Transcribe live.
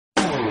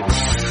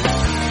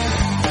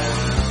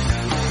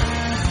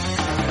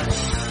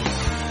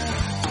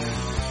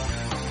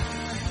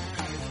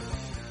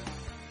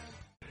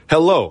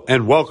Hello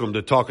and welcome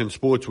to Talking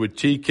Sports with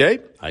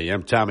TK. I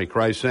am Tommy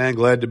Krysan.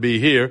 Glad to be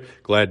here.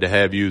 Glad to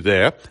have you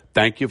there.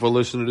 Thank you for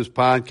listening to this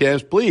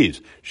podcast.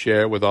 Please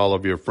share it with all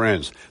of your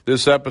friends.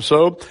 This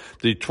episode,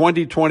 the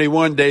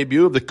 2021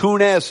 debut of the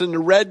Coon-Ass and the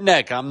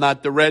Redneck. I'm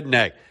not the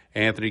redneck.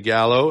 Anthony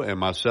Gallo and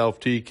myself,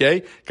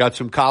 TK, got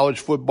some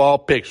college football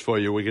picks for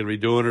you. We're going to be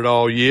doing it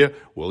all year.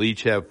 We'll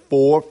each have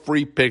 4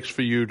 free picks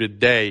for you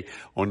today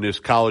on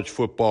this college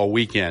football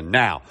weekend.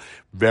 Now,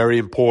 very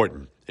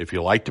important. If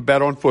you like to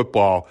bet on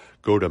football,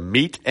 go to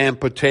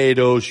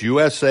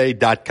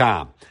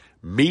meatandpotatoesusa.com.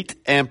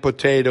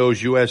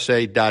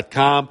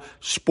 Meatandpotatoesusa.com.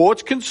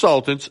 Sports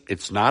consultants.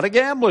 It's not a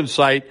gambling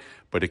site,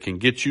 but it can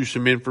get you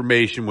some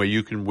information where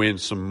you can win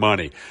some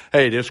money.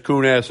 Hey, this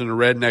Coon-Ass and the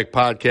Redneck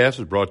podcast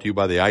is brought to you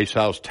by the Ice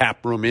House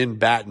Tap Room in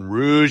Baton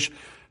Rouge.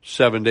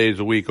 7 days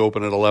a week,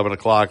 open at 11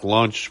 o'clock,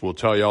 lunch. We'll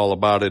tell you all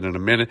about it in a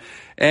minute.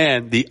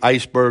 And the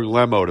Iceberg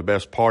Limo, the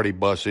best party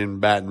bus in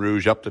Baton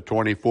Rouge, up to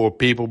 24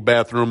 people,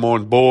 bathroom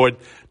on board.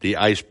 The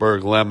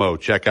Iceberg Limo.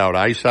 Check out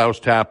Ice House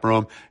Tap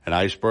Room and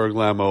Iceberg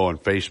Limo on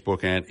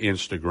Facebook and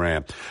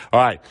Instagram.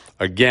 All right.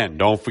 Again,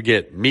 don't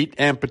forget,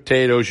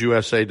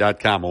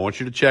 meatandpotatoesusa.com. I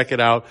want you to check it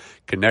out.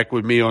 Connect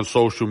with me on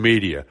social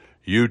media.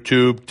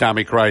 YouTube,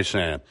 Tommy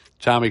Krysan.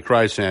 Tommy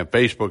Krysan,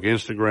 Facebook,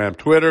 Instagram,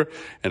 Twitter,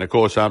 and of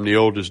course I'm the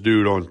oldest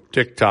dude on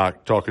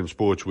TikTok, Talking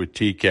Sports with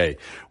TK.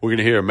 We're going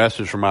to hear a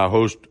message from our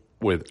host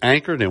with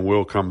Anchor, then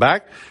we'll come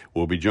back.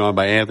 We'll be joined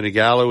by Anthony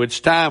Gallo. It's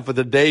time for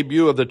the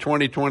debut of the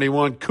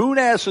 2021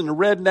 Coon-Ass and the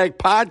Redneck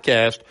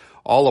podcast,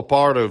 all a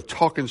part of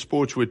Talking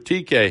Sports with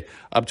TK.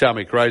 I'm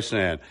Tommy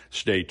Krysan.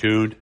 Stay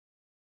tuned.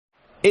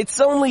 It's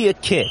only a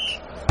kick,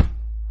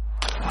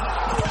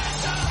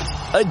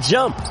 a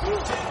jump,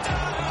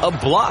 a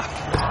block.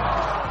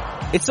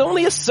 It's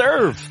only a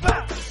serve.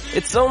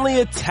 It's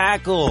only a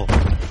tackle.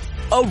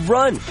 A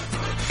run.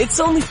 It's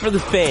only for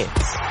the fans.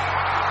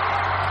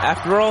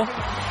 After all,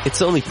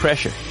 it's only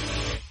pressure.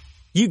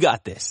 You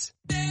got this.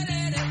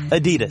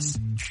 Adidas.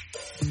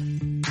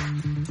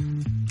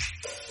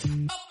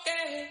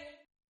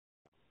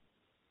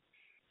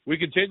 We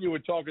continue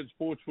with Talking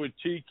Sports with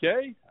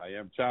TK. I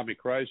am Tommy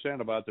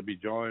Krysan, about to be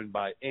joined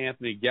by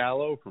Anthony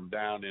Gallo from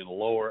down in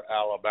Lower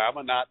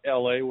Alabama. Not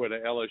L.A. where the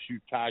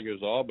LSU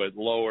Tigers are, but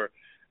Lower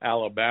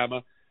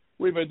Alabama.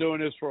 We've been doing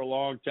this for a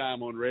long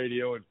time on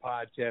radio and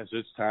podcasts.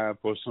 It's time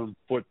for some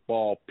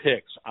football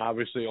picks.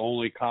 Obviously,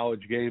 only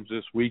college games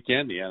this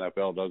weekend. The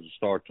NFL doesn't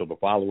start till the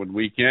following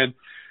weekend.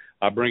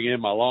 I bring in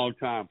my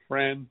longtime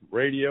friend,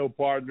 radio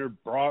partner,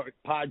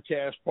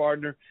 podcast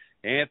partner,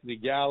 Anthony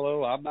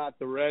Gallo. I'm not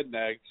the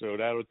redneck, so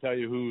that'll tell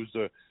you who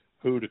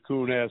the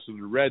Coon-Ass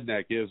and the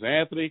Redneck is.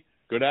 Anthony,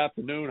 good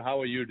afternoon. How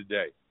are you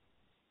today?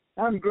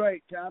 I'm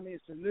great, Tommy.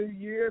 It's a new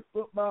year,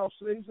 football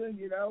season.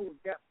 You know,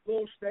 we've got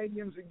full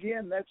stadiums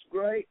again. That's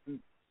great. And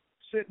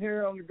sitting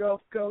here on the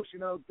Gulf Coast, you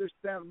know, this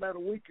time about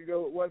a week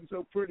ago, it wasn't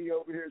so pretty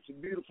over here. It's a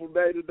beautiful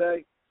day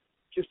today.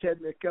 Just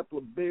had me a couple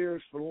of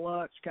beers for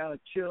lunch, kind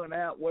of chilling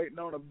out, waiting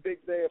on a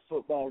big day of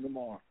football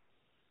tomorrow.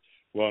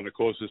 Well, and, of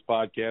course, this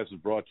podcast is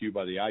brought to you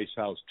by the Ice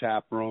House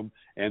Tap Room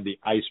and the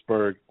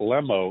Iceberg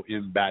Limo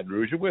in Baton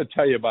Rouge. And we'll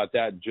tell you about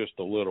that in just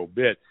a little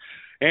bit.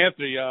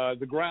 Anthony,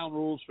 the ground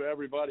rules for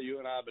everybody. You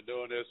and I have been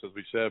doing this, as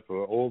we said,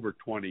 for over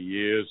 20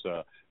 years,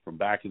 from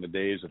back in the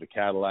days of the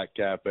Cadillac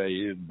Cafe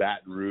in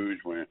Baton Rouge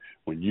when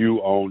you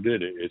owned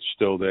it. It's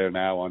still there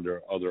now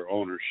under other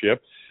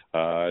ownership.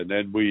 And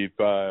then we've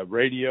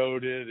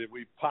radioed it, and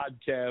we've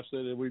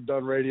podcasted, and we've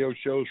done radio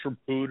shows from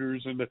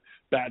Hooters in the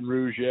Baton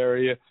Rouge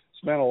area.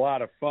 It's been a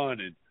lot of fun,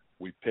 and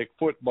we pick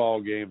football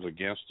games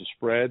against the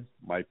spread,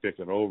 might pick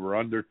an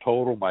over-under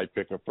total, might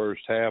pick a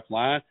first-half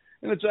line,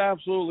 and it's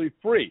absolutely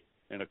free.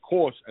 And, of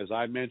course, as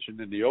I mentioned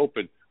in the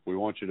open, we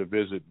want you to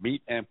visit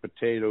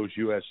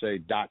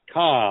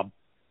meatandpotatoesusa.com,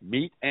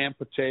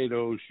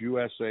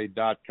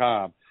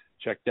 meatandpotatoesusa.com.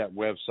 Check that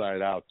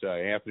website out.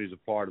 Anthony's a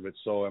part of it,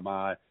 so am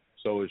I.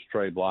 So is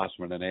Trey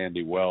Blossman and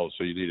Andy Wells.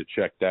 So you need to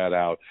check that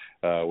out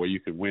where you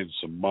can win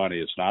some money.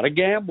 It's not a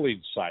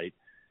gambling site.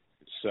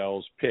 It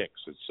sells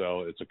picks.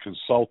 It's a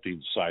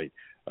consulting site.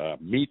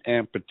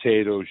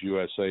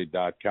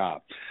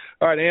 Meatandpotatoesusa.com.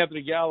 All right,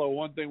 Anthony Gallo,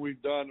 one thing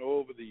we've done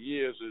over the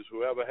years is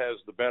whoever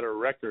has the better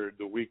record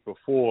the week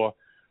before,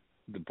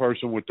 the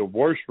person with the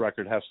worst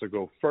record has to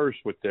go first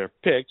with their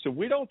picks. And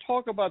we don't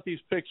talk about these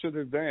picks in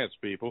advance,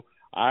 people.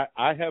 I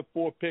have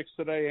 4 picks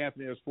today.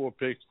 Anthony has 4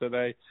 picks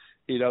today.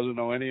 He doesn't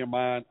know any of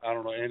mine. I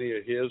don't know any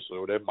of his.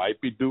 So there might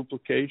be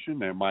duplication.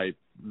 There might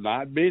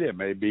not be. There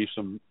may be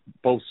some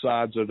both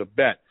sides of the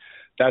bet.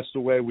 That's the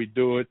way we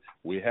do it.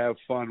 We have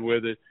fun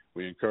with it.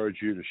 We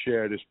encourage you to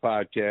share this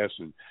podcast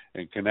and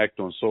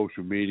connect on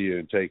social media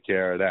and take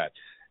care of that.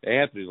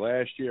 Anthony,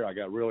 last year I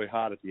got really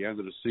hot at the end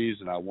of the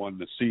season. I won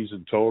the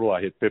season total.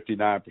 I hit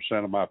 59%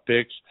 of my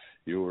picks.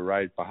 You were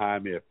right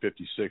behind me at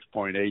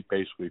 56.8,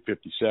 basically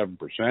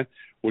 57%,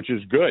 which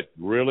is good,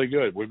 really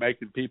good. We're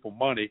making people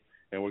money,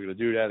 and we're going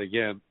to do that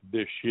again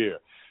this year.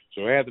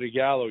 So, Anthony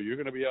Gallo, you're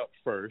going to be up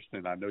first,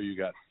 and I know you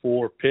got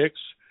 4 picks.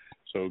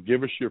 So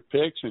give us your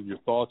picks and your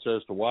thoughts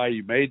as to why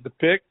you made the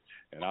pick,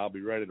 and I'll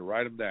be ready to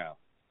write them down.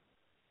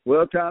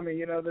 Well,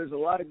 Tommy, there's a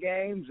lot of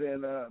games,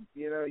 and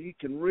you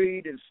can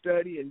read and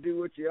study and do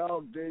what you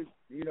all do,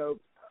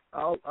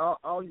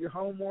 all your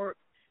homework,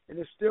 and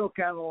it's still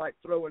kind of like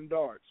throwing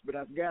darts. But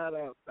I've got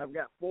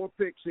 4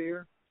 picks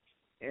here,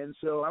 and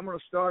so I'm going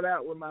to start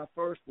out with my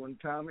first one,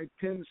 Tommy.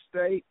 Penn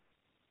State,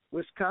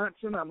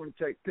 Wisconsin. I'm going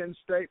to take Penn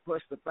State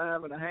plus the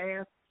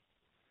 5.5.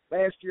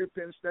 Last year,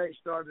 Penn State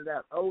started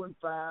out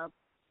 0-5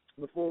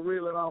 before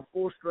reeling off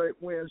 4 straight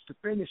wins to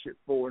finish at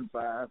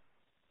 4-5.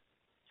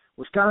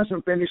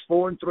 Wisconsin finished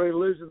 4-3,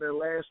 losing their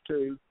last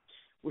 2.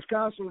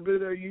 Wisconsin will do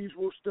their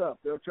usual stuff.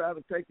 They'll try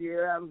to take the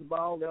air out of the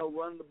ball. They'll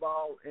run the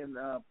ball, and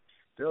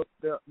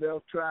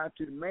they'll try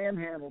to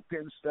manhandle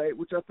Penn State,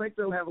 which I think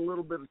they'll have a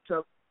little bit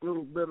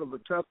of a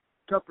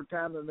tougher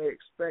time than they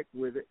expect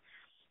with it.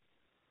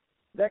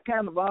 That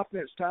kind of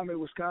offense, Tommy,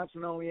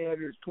 Wisconsin only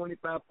averaged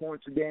 25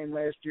 points a game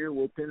last year,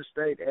 while Penn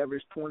State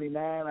averaged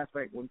 29. I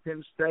think when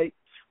Penn State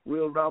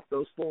reeled off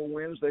those 4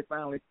 wins, they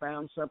finally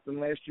found something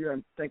last year.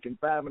 I'm thinking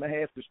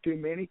 5.5 is too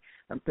many.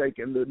 I'm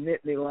taking the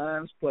Nittany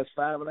Lions plus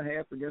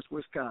 5.5 against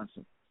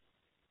Wisconsin.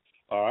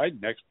 All right,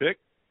 next pick.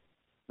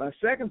 My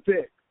second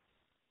pick,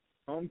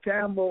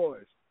 hometown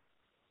boys.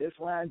 This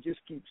line just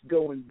keeps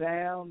going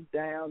down,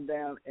 down,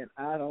 down, and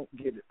I don't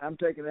get it. I'm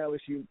taking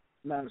LSU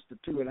minus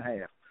the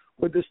 2.5.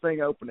 What'd this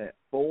thing open at?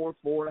 4,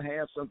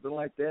 4.5, something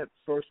like that,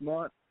 first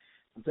month.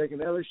 I'm taking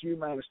LSU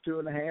minus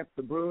 2.5.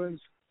 The Bruins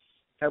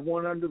have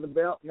one under the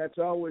belt, and that's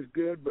always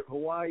good. But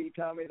Hawaii,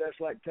 Tommy, that's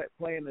like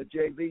playing a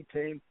JV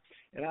team.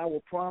 And I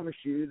will promise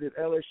you that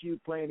LSU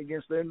playing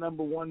against their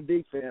number 1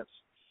 defense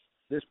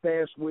this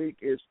past week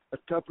is a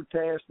tougher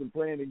task than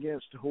playing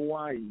against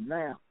Hawaii.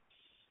 Now,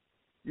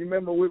 you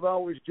remember we've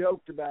always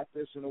joked about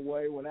this in a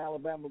way when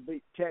Alabama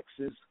beat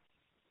Texas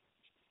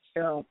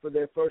for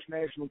their first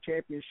national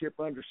championship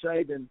under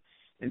Saban.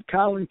 And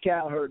Colin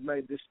Cowherd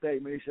made this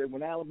statement. He said,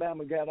 when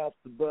Alabama got off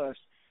the bus,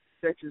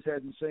 Texas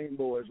hadn't seen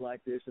boys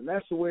like this. And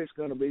that's the way it's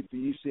going to be for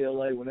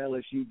UCLA when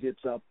LSU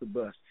gets off the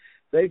bus.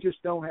 They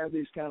just don't have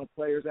these kind of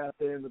players out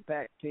there in the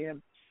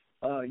Pac-10.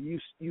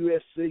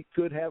 USC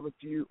could have a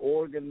few,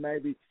 Oregon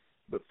maybe,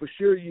 but for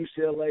sure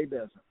UCLA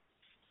doesn't.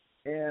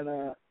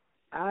 And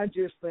I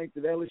just think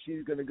that LSU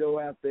is going to go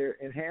out there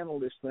and handle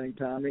this thing,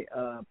 Tommy.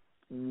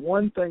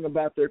 One thing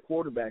about their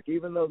quarterback,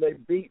 even though they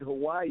beat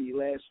Hawaii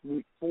last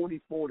week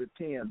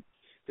 44-10,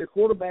 their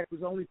quarterback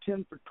was only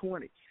 10 for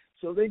 20.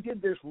 So they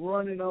did this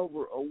running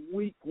over a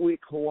weak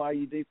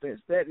Hawaii defense.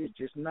 That is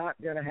just not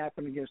going to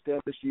happen against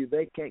LSU.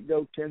 They can't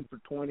go 10 for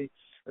 20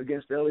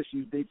 against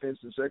LSU's defense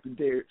and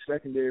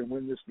secondary and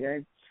win this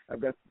game. I've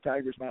got the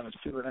Tigers minus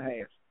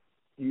 2.5.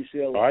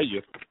 UCLA. All right,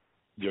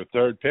 your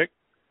third pick?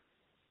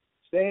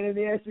 Staying in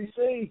the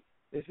SEC.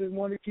 This is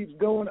one that keeps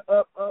going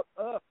up, up,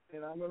 up,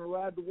 and I'm going to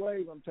ride the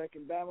wave. I'm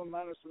taking Bama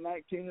minus the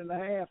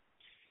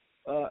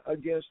 19.5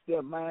 against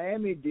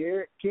Miami.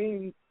 Derek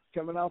King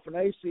coming off an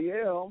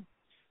ACL,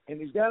 and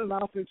he's got an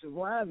offensive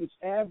line that's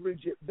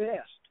average at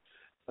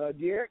best.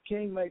 Derek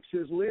King makes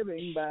his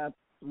living by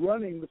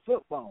running the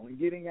football and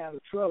getting out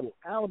of trouble.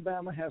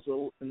 Alabama has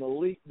an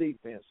elite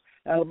defense.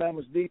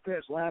 Alabama's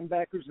defense,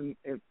 linebackers in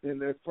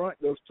their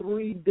front goes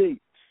 3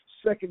 deep.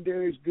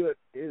 Secondary is good,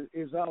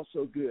 is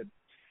also good.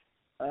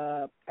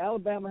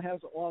 Alabama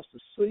hasn't lost a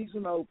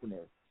season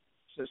opener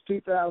since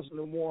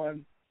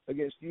 2001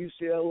 against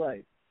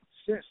UCLA.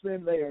 Since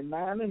then, they are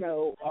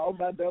 9-0, all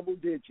by double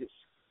digits,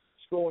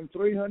 scoring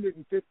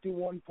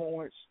 351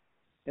 points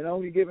and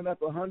only giving up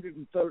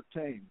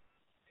 113.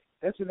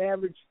 That's an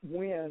average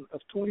win of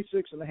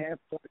 26.5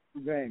 points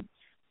per game.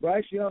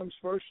 Bryce Young's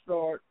first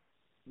start,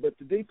 but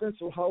the defense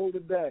will hold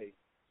today.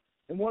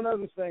 And one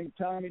other thing,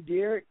 Tommy,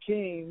 Derek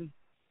King,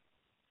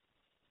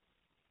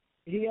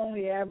 he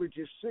only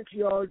averages 6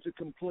 yards of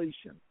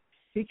completion.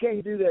 He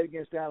can't do that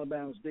against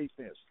Alabama's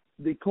defense.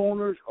 The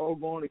corners are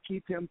going to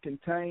keep him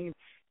contained,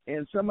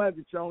 and somebody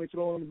that's only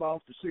throwing the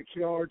ball for 6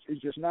 yards is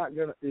just not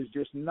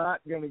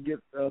going to get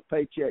a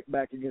paycheck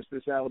back against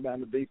this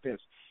Alabama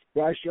defense.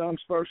 Bryce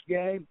Young's first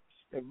game,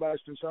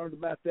 everybody's concerned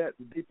about that.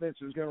 The defense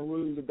is going to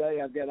rule the day.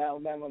 I've got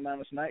Alabama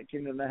minus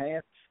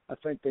 19.5. I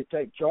think they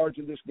take charge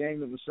of this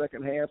game in the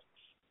second half,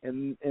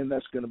 and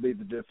that's going to be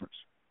the difference.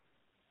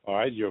 All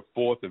right, your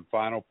fourth and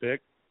final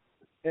pick.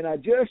 And I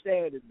just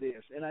added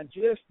this, and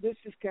this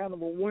is kind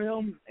of a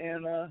whim,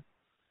 and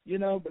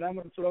but I'm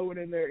going to throw it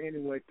in there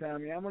anyway,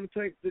 Tommy. I'm going to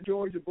take the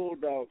Georgia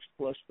Bulldogs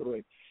plus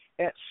 3.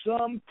 At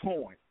some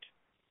point,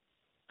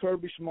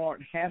 Kirby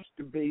Smart has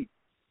to beat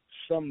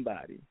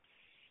somebody.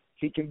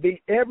 He can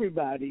beat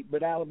everybody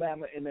but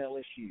Alabama and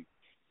LSU.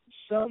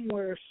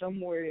 Somewhere,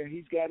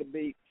 he's got to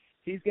beat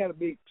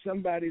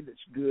somebody that's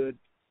good.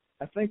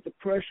 I think the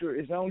pressure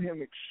is on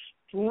him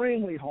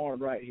extremely hard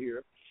right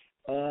here.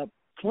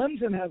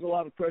 Clemson has a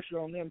lot of pressure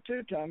on them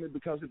too, Tommy,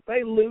 because if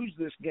they lose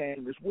this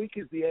game, as weak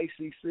as the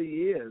ACC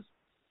is,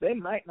 they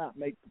might not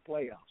make the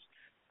playoffs.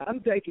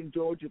 I'm taking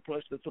Georgia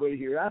plus the 3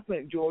 here. I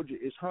think Georgia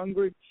is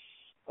hungry.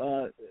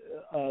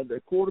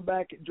 The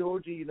quarterback at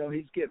Georgia,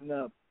 he's getting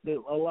a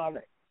lot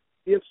of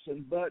ifs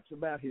and buts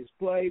about his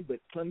play, but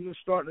Clemson's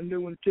starting a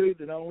new one too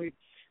that only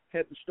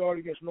had to start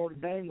against Notre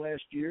Dame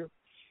last year.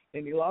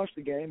 and he lost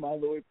the game,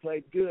 although he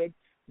played good.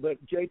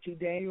 But J.T.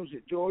 Daniels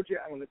at Georgia,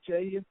 I'm going to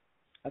tell you,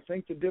 I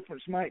think the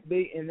difference might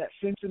be in that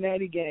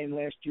Cincinnati game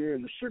last year,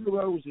 and the Sugar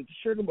Bowl was at the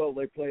Sugar Bowl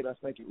they played, I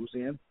think it was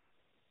in.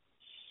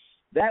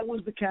 That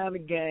was the kind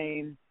of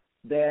game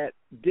that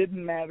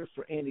didn't matter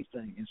for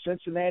anything. And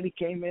Cincinnati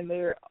came in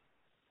there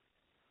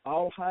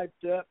all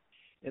hyped up,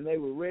 and they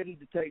were ready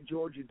to take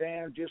Georgia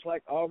down, just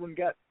like Auburn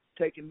got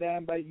taken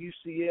down by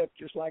UCF,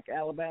 just like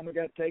Alabama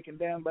got taken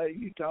down by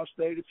Utah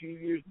State a few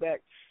years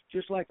back,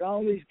 just like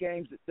all these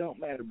games that don't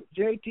matter. But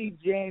J.T.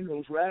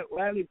 Daniels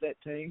rallied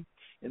that team,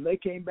 and they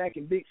came back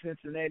and beat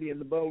Cincinnati in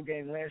the bowl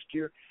game last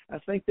year. I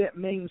think that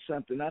means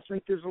something. I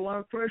think there's a lot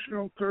of pressure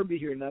on Kirby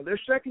here now. Their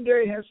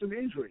secondary has some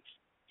injuries,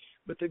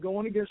 but they're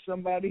going against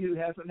somebody who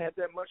hasn't had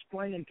that much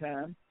playing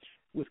time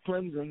with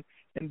Clemson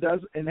and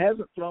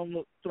hasn't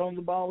thrown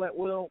the ball that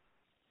well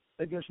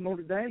against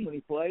Notre Dame when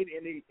he played,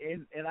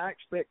 and I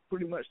expect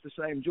pretty much the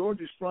same.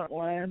 Georgia's front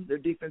line, their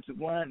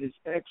defensive line is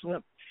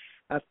excellent.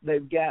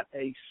 They've got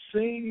a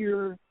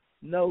senior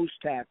nose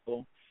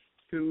tackle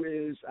who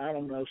is, I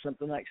don't know,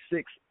 something like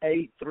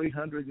 6'8",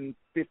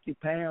 350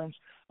 pounds,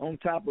 on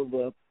top of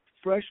a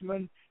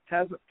freshman,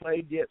 hasn't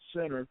played yet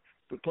center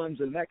for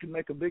Clemson. That can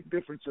make a big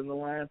difference in the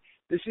line.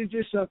 This is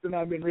just something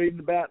I've been reading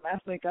about, and I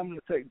think I'm going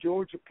to take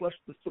Georgia plus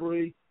the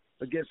 3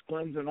 against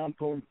Clemson. I'm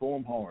pulling for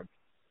them hard.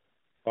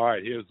 All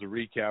right, here's the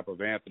recap of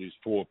Anthony's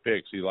 4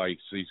 picks.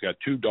 He's got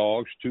 2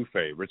 dogs, 2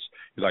 favorites.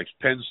 He likes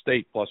Penn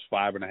State plus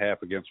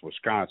 5.5 against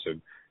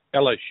Wisconsin,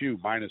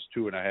 LSU minus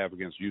 2.5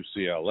 against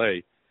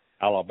UCLA,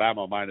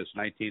 Alabama minus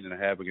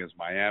 19.5 against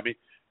Miami,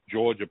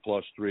 Georgia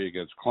plus 3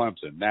 against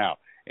Clemson. Now,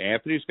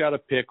 Anthony's got a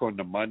pick on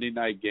the Monday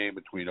night game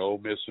between Ole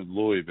Miss and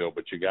Louisville,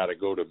 but you got to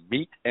go to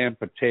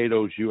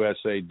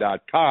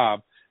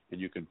meatandpotatoesusa.com,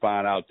 and you can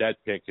find out that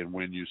pick and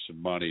win you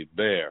some money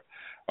there.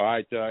 All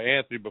right,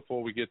 Anthony,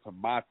 before we get to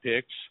my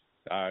picks,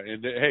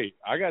 hey,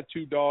 I got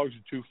 2 dogs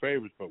and 2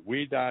 favorites, but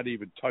we're not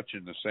even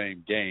touching the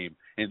same game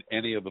in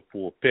any of the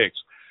 4 picks.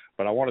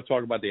 But I want to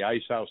talk about the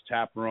Ice House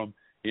Tap Room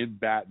in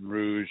Baton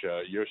Rouge,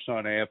 your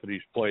son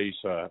Anthony's place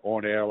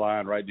on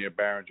Airline right near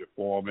Barringer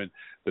Foreman,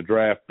 the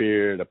draft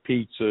beer, the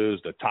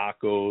pizzas, the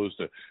tacos,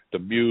 the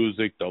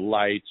music, the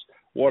lights.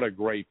 What a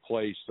great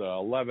place.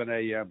 11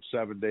 a.m.,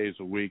 7 days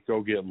a week.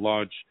 Go get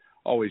lunch.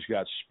 Always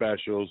got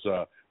specials.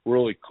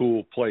 Really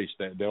cool place.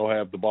 They'll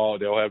have the ball.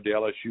 They'll have the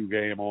LSU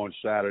game on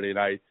Saturday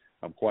night.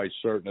 I'm quite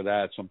certain of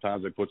that.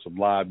 Sometimes they put some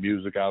live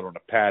music out on the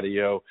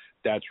patio.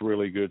 That's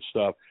really good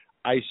stuff.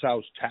 Ice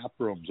House Tap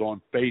Room's on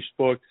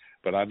Facebook,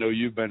 but I know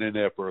you've been in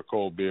there for a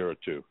cold beer or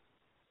 2.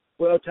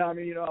 Well,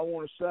 Tommy, I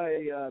want to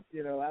say, I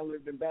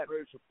lived in Baton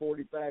Rouge for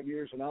 45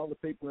 years, and all the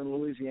people in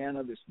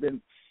Louisiana that's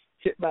been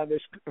hit by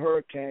this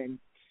hurricane,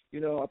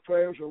 our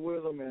prayers are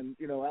with them. And,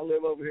 I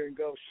live over here in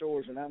Gulf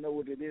Shores, and I know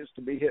what it is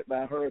to be hit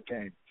by a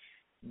hurricane.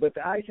 But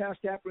the Ice House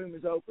Tap Room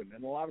is open,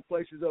 and a lot of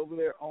places over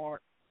there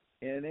aren't.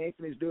 And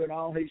Anthony's doing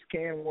all he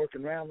can,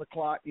 working around the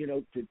clock,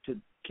 to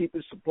keep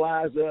his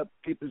supplies up,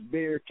 keep his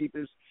beer, keep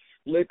his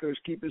liquors,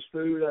 keep his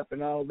food up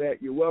and all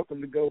that. You're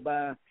welcome to go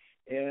by.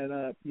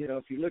 And,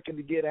 if you're looking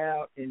to get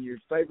out and your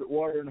favorite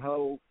watering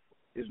hole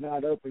is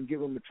not open, give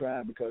them a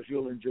try because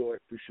you'll enjoy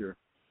it for sure.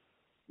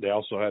 They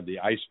also have the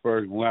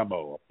Iceberg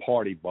Limo, a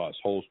party bus,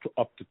 holds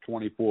up to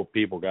 24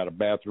 people, got a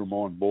bathroom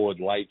on board,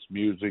 lights,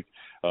 music,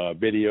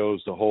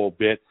 videos, the whole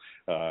bit,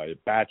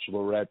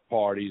 bachelorette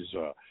parties.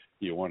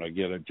 You want to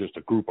get just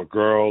a group of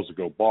girls to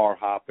go bar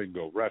hopping,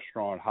 go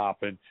restaurant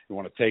hopping. You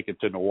want to take it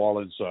to New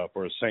Orleans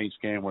for a Saints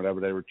game whenever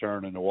they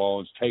return in New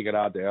Orleans. Take it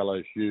out to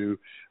LSU,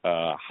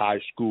 high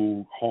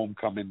school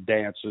homecoming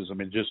dances. I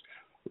mean, just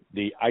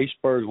the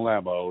Iceberg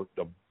Limo,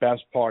 the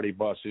best party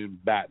bus in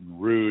Baton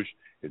Rouge.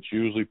 It's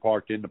usually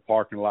parked in the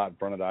parking lot in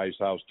front of the Ice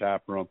House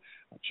Tap Room.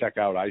 Check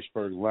out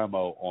Iceberg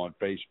Limo on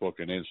Facebook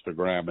and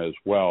Instagram as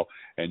well,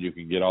 and you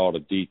can get all the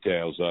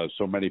details.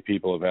 So many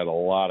people have had a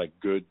lot of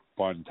good,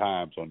 fun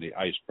times on the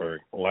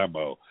Iceberg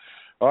Limo.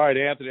 All right,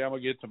 Anthony, I'm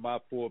going to get to my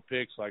 4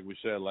 picks. Like we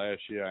said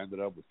last year, I ended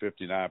up with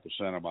 59%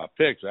 of my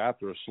picks.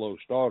 After a slow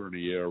start in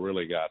the year, it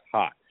really got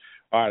hot.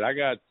 All right, I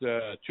got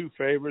 2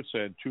 favorites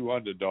and 2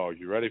 underdogs.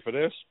 You ready for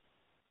this?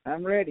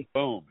 I'm ready.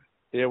 Boom.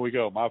 Here we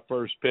go. My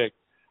first pick.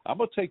 I'm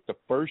going to take the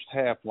first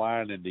half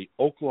line in the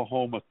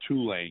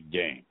Oklahoma-Tulane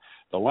game.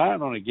 The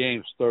line on the game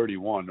is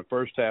 31. The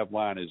first half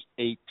line is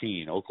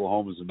 18.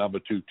 Oklahoma's the number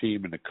 2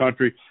 team in the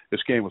country.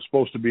 This game was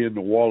supposed to be in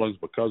New Orleans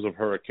because of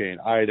Hurricane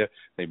Ida.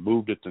 They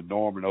moved it to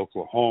Norman,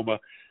 Oklahoma.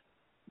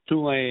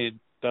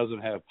 Tulane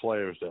doesn't have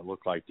players that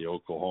look like the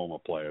Oklahoma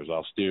players.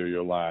 I'll steal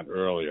your line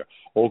earlier.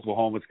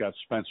 Oklahoma's got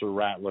Spencer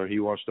Rattler. He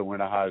wants to win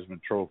a Heisman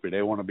Trophy.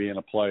 They want to be in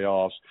the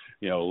playoffs.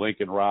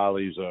 Lincoln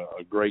Riley's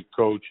a great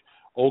coach.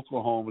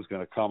 Oklahoma's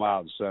going to come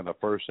out and send a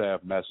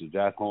first-half message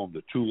at home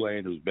to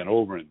Tulane, who's been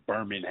over in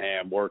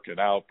Birmingham working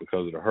out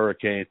because of the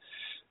hurricane.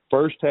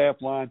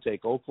 First-half line,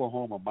 take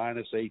Oklahoma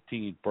minus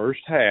 18 first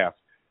half,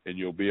 and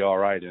you'll be all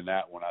right in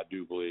that one. I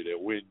do believe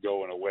they'll win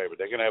going away, but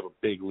they're going to have a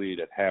big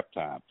lead at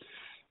halftime.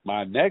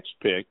 My next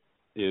pick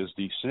is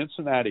the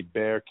Cincinnati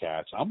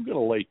Bearcats. I'm going to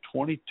lay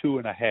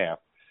 22.5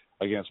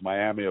 against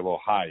Miami of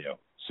Ohio.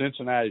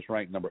 Cincinnati's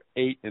ranked number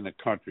 8 in the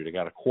country. They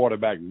got a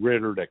quarterback,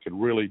 Ritter, that can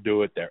really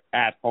do it. They're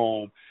at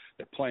home.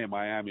 They're playing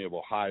Miami of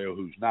Ohio,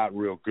 who's not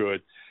real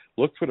good.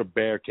 Look for the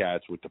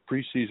Bearcats with the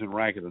preseason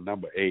ranking of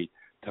number 8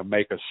 to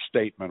make a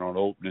statement on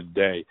opening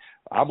day.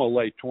 I'm going to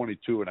lay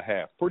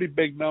 22.5. Pretty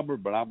big number,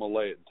 but I'm going to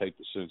lay it and take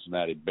the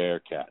Cincinnati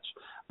Bearcats.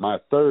 My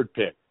third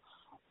pick,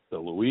 the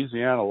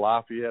Louisiana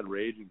Lafayette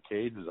Raging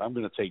Cajuns. I'm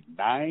going to take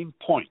 9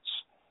 points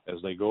as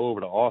they go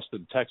over to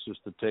Austin, Texas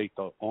to take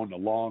on the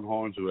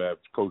Longhorns, who have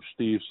Coach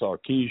Steve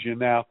Sarkisian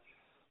now.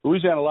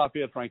 Louisiana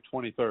Lafayette ranked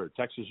 23rd.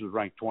 Texas is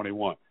ranked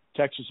 21.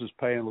 Texas is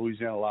paying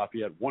Louisiana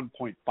Lafayette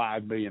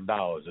 $1.5 million.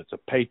 It's a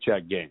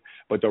paycheck game.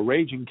 But the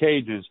Raging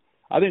Cajuns,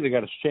 I think they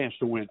got a chance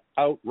to win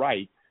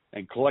outright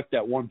and collect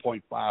that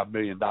 $1.5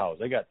 million.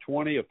 They got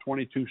 20 of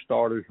 22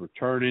 starters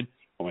returning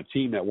from a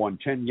team that won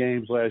 10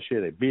 games last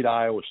year. They beat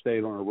Iowa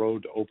State on the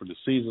road to open the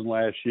season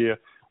last year.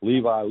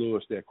 Levi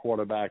Lewis, their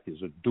quarterback,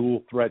 is a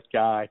dual-threat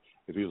guy.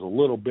 If he was a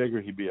little bigger,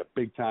 he'd be a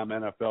big-time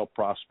NFL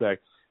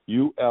prospect.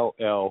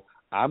 ULL,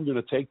 I'm going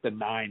to take the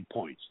 9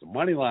 points. The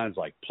money line's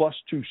like plus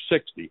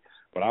 260,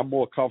 but I'm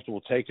more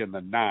comfortable taking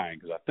the 9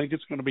 because I think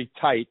it's going to be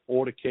tight,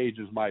 or the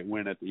Cajuns might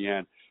win at the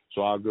end.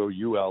 So I'll go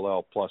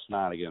ULL plus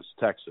 9 against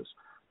Texas.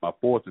 My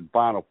fourth and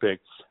final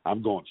pick,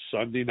 I'm going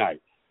Sunday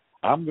night.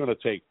 I'm going to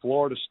take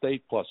Florida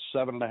State plus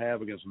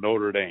 7.5 against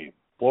Notre Dame.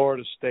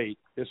 Florida State,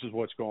 this is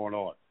what's going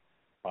on.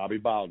 Bobby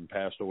Bowden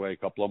passed away a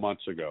couple of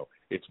months ago.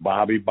 It's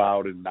Bobby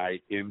Bowden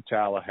night in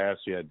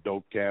Tallahassee at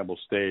Doak Campbell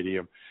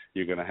Stadium.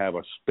 You're going to have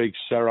a big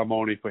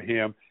ceremony for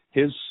him.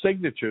 His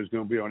signature is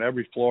going to be on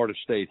every Florida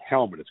State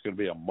helmet. It's going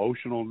to be an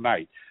emotional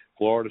night.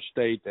 Florida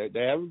State, they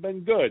haven't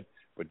been good,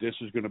 but this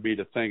is going to be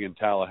the thing in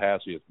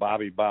Tallahassee. It's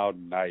Bobby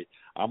Bowden night.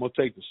 I'm going to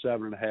take the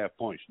 7.5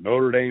 points.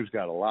 Notre Dame's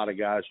got a lot of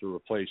guys to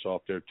replace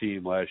off their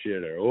team last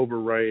year. They're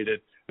overrated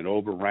and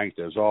overranked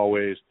as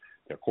always.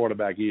 Their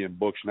quarterback, Ian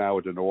Book's now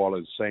with the New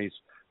Orleans Saints.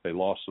 They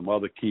lost some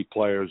other key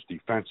players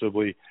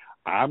defensively.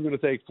 I'm going to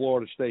take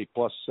Florida State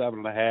plus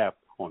 7.5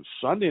 on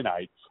Sunday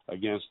night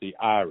against the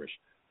Irish.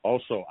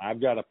 Also,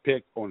 I've got a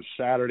pick on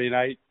Saturday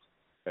night.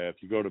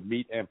 If you go to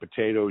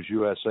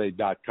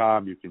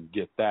meatandpotatoesusa.com, you can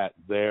get that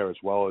there,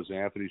 as well as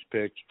Anthony's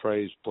picks,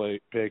 Trey's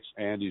picks,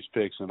 Andy's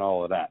picks, and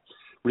all of that.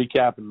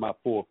 Recapping my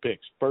 4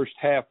 picks. First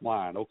half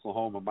line,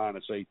 Oklahoma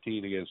minus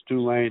 18 against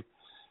Tulane.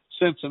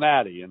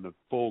 Cincinnati in the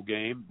full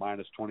game,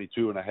 minus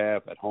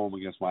 22.5 at home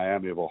against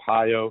Miami of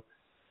Ohio.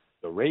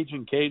 The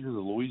Raging Cajuns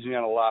of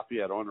Louisiana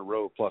Lafayette on the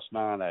road plus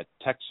 9 at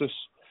Texas.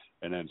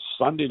 And then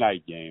Sunday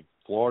night game,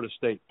 Florida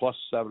State plus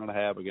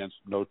 7.5 against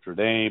Notre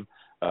Dame.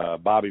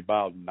 Bobby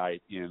Bowden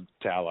night in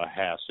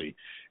Tallahassee.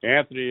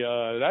 Anthony,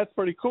 that's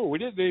pretty cool. We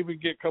didn't even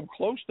come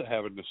close to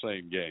having the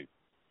same game.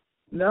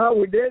 No,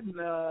 we didn't.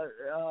 I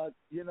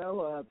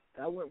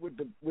went with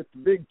the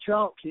big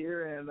chalk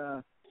here,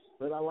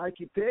 but I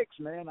like your picks,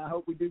 man. I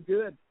hope we do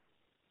good.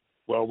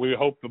 Well, we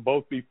hope to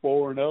both be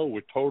 4-0.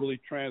 We're totally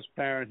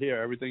transparent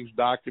here. Everything's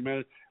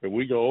documented. If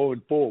we go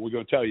 0-4, we're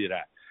going to tell you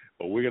that.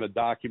 But we're going to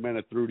document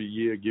it through the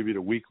year, give you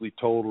the weekly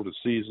total, the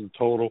season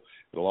total.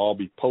 It'll all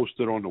be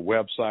posted on the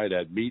website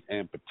at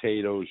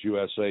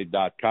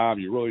meatandpotatoesusa.com.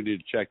 You really need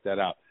to check that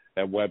out.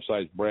 That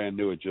website's brand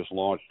new. It just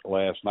launched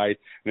last night.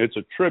 And it's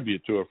a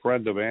tribute to a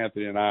friend of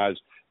Anthony and I's,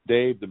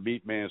 Dave, the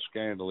Meat Man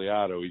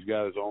Scandaliato. He's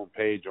got his own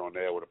page on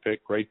there with a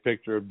great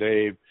picture of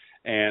Dave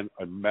and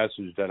a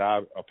message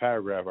a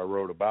paragraph I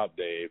wrote about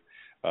Dave,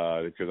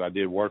 because I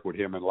did work with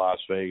him in Las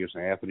Vegas.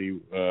 Anthony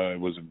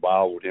was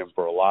involved with him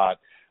for a lot,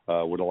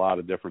 with a lot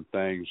of different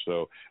things.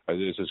 So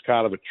this is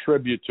kind of a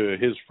tribute to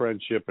his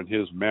friendship and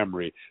his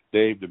memory,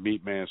 Dave the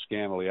Meat Man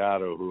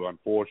Scandaliato, who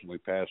unfortunately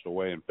passed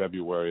away in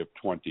February of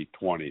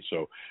 2020.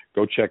 So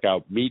go check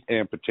out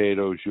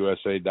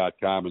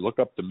meatandpotatoesusa.com and look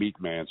up the Meat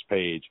Man's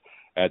page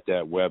at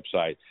that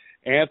website.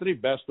 Anthony,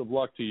 best of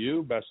luck to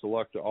you. Best of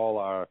luck to all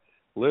our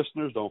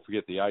listeners. Don't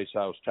forget the Ice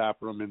House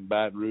Tap Room in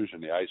Baton Rouge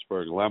and the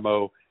Iceberg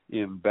Limo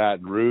in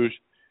Baton Rouge.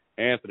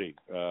 Anthony,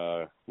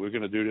 we're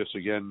going to do this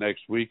again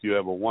next week. You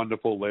have a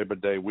wonderful Labor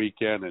Day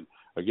weekend. And,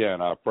 again,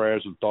 our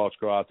prayers and thoughts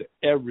go out to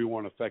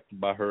everyone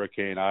affected by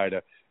Hurricane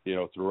Ida,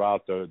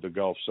 throughout the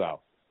Gulf South.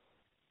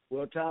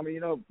 Well, Tommy,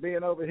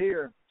 being over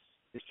here,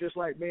 it's just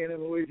like being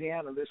in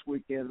Louisiana this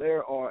weekend.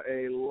 There are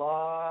a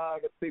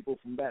lot of people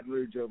from Baton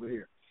Rouge over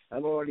here.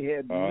 I've already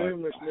had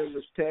numerous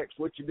texts.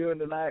 What you doing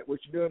tonight?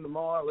 What you doing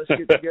tomorrow? Let's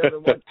get together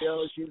and watch the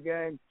LSU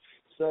game.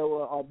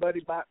 So our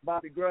buddy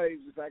Bobby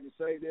Graves, if I can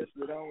say this,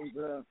 that owns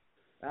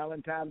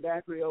Allentown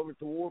Daiquiri over at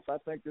the Wharf, I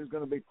think there's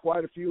going to be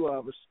quite a few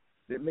of us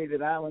that meet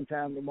at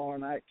Allentown tomorrow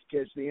night to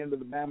catch the end of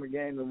the Bama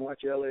game and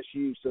watch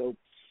LSU. So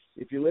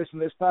if you listen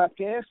to this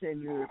podcast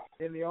and you're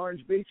in the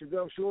Orange Beach or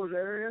Gulf Shores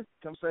area,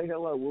 come say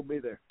hello. We'll be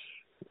there.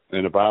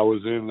 And if I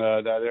was in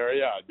that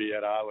area, I'd be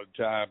at Island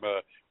Time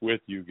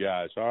with you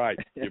guys. All right.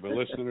 You've been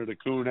listening to the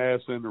Coon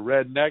Ass and the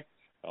Redneck,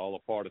 all a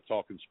part of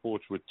Talking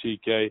Sports with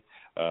TK.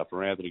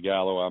 For Anthony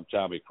Gallo, I'm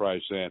Tommy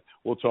Krysan.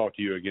 We'll talk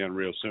to you again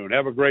real soon.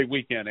 Have a great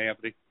weekend,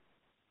 Anthony.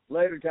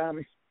 Later,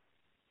 Tommy.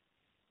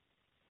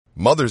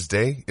 Mother's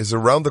Day is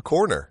around the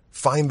corner.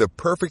 Find the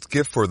perfect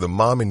gift for the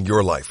mom in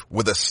your life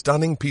with a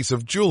stunning piece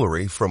of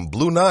jewelry from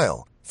Blue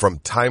Nile. From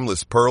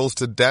timeless pearls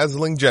to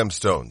dazzling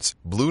gemstones,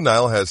 Blue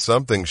Nile has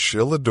something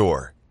she'll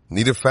adore.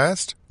 Need it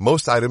fast?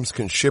 Most items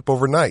can ship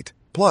overnight.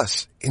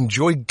 Plus,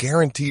 enjoy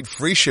guaranteed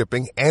free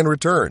shipping and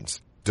returns.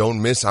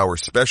 Don't miss our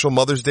special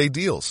Mother's Day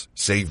deals.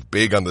 Save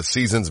big on the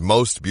season's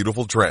most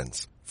beautiful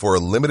trends. For a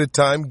limited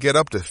time, get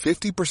up to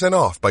 50%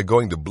 off by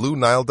going to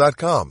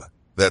BlueNile.com.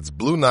 That's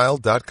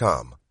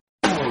BlueNile.com.